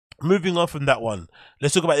moving on from that one,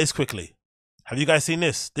 let's talk about this quickly. Have you guys seen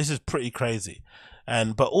this? This is pretty crazy,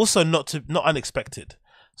 and but also not unexpected.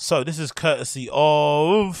 So this is courtesy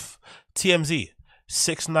of TMZ.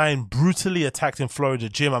 6ix9ine brutally attacked in Florida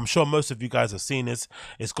gym. I'm sure most of you guys have seen this.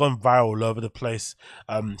 It's gone viral all over the place.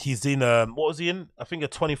 He's in what was he in? I think a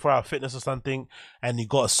 24-hour fitness or something, and he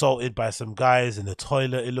got assaulted by some guys in the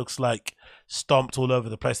toilet. It looks like stomped all over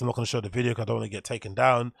the place. I'm not going to show the video because I don't want to get taken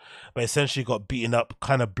down. But essentially got beaten up,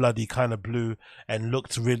 kind of bloody, kind of blue, and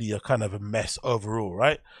looked really a kind of a mess overall,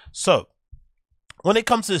 right? So when it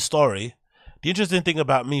comes to this story, the interesting thing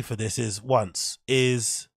about me for this is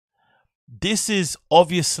this is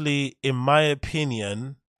obviously, in my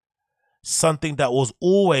opinion, something that was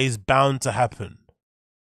always bound to happen,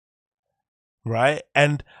 right?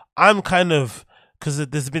 And I'm kind of, because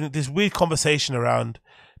there's been this weird conversation around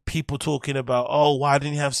people talking about, oh, why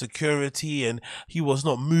didn't he have security and he was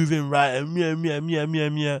not moving right and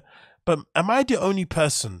meh. But am I the only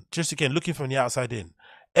person, just again looking from the outside in,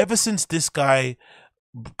 ever since this guy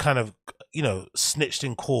kind of, you know, snitched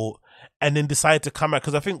in court and then decided to come out?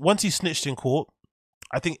 Because I think once he snitched in court,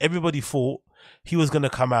 I think everybody thought he was going to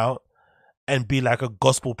come out and be like a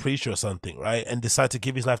gospel preacher or something, right? And decide to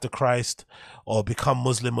give his life to Christ or become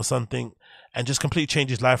Muslim or something and just completely change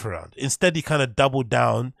his life around. Instead, he kind of doubled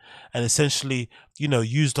down and essentially, you know,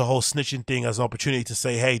 used the whole snitching thing as an opportunity to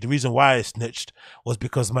say, hey, the reason why I snitched was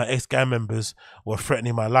because my ex-gang members were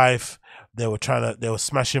threatening my life. They were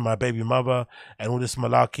smashing my baby mother and all this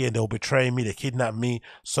malarkey, and they were betraying me. They kidnapped me.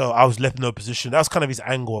 So I was left in no position. That was kind of his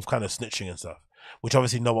angle of kind of snitching and stuff, which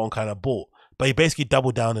obviously no one kind of bought. But he basically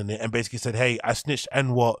doubled down in it and basically said, hey, I snitched,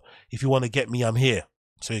 and what? If you want to get me, I'm here.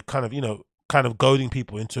 So he kind of, you know, kind of goading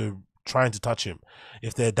people into trying to touch him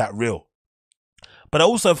if they're that real. But I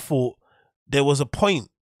also thought there was a point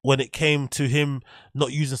when it came to him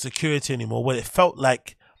not using security anymore, when it felt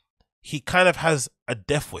like he kind of has a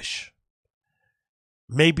death wish.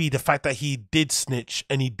 Maybe the fact that he did snitch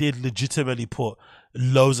and he did legitimately put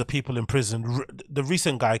loads of people in prison. The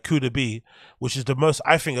recent guy, Kuda B, which is the most,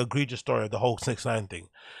 I think, egregious story of the whole 6ix9ine thing.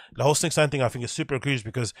 The whole 6ix9ine thing, I think, is super egregious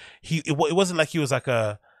because it wasn't like he was like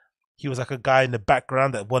a guy in the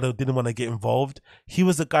background that didn't want to get involved. He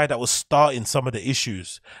was the guy that was starting some of the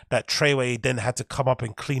issues that Treyway then had to come up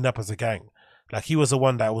and clean up as a gang. Like, he was the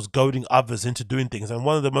one that was goading others into doing things. And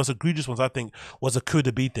one of the most egregious ones, I think, was the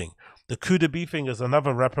Kuda B thing. The Kuda B thing is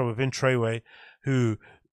another rapper within Treyway who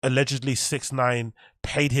allegedly 6ix9ine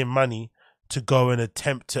paid him money to go and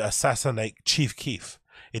attempt to assassinate Chief Keef.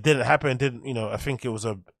 It didn't happen. It didn't, you know, I think it was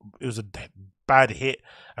a bad hit.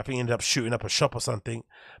 I think he ended up shooting up a shop or something.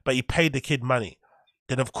 But he paid the kid money.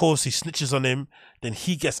 Then, of course, he snitches on him. Then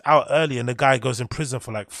he gets out early and the guy goes in prison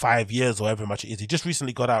for like 5 years or however much it is. He just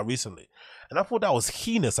recently got out recently. And I thought that was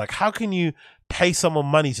heinous. Like, how can you pay someone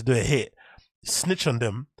money to do a hit, snitch on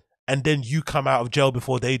them, and then you come out of jail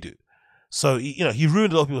before they do? So, you know, he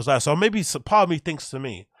ruined a lot of people's lives. So maybe part of me thinks to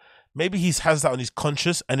me, maybe he has that on his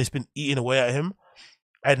conscience and it's been eating away at him.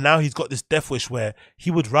 And now he's got this death wish where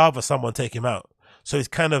he would rather someone take him out. So he's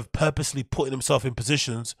kind of purposely putting himself in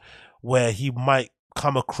positions where he might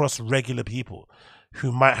come across regular people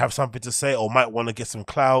who might have something to say or might want to get some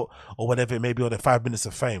clout or whatever it may be, or their 5 minutes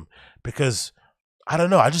of fame. Because, I don't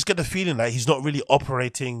know, I just get the feeling that he's not really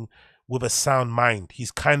operating with a sound mind.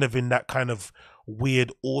 He's kind of in that kind of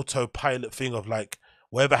weird autopilot thing of like,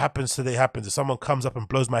 whatever happens today happens. If someone comes up and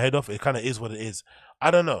blows my head off, it kind of is what it is.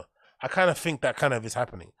 I don't know. I kind of think that kind of is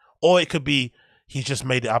happening. Or it could be he's just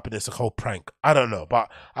made it up and it's a whole prank. I don't know. But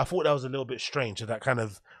I thought that was a little bit strange that kind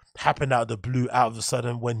of happened out of the blue, out of the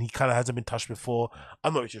sudden, when he kind of hasn't been touched before.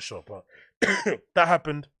 I'm not really sure, but that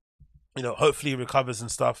happened. You know, hopefully he recovers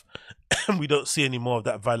and stuff. And we don't see any more of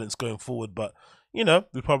that violence going forward. But, you know,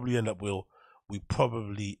 we probably end up will.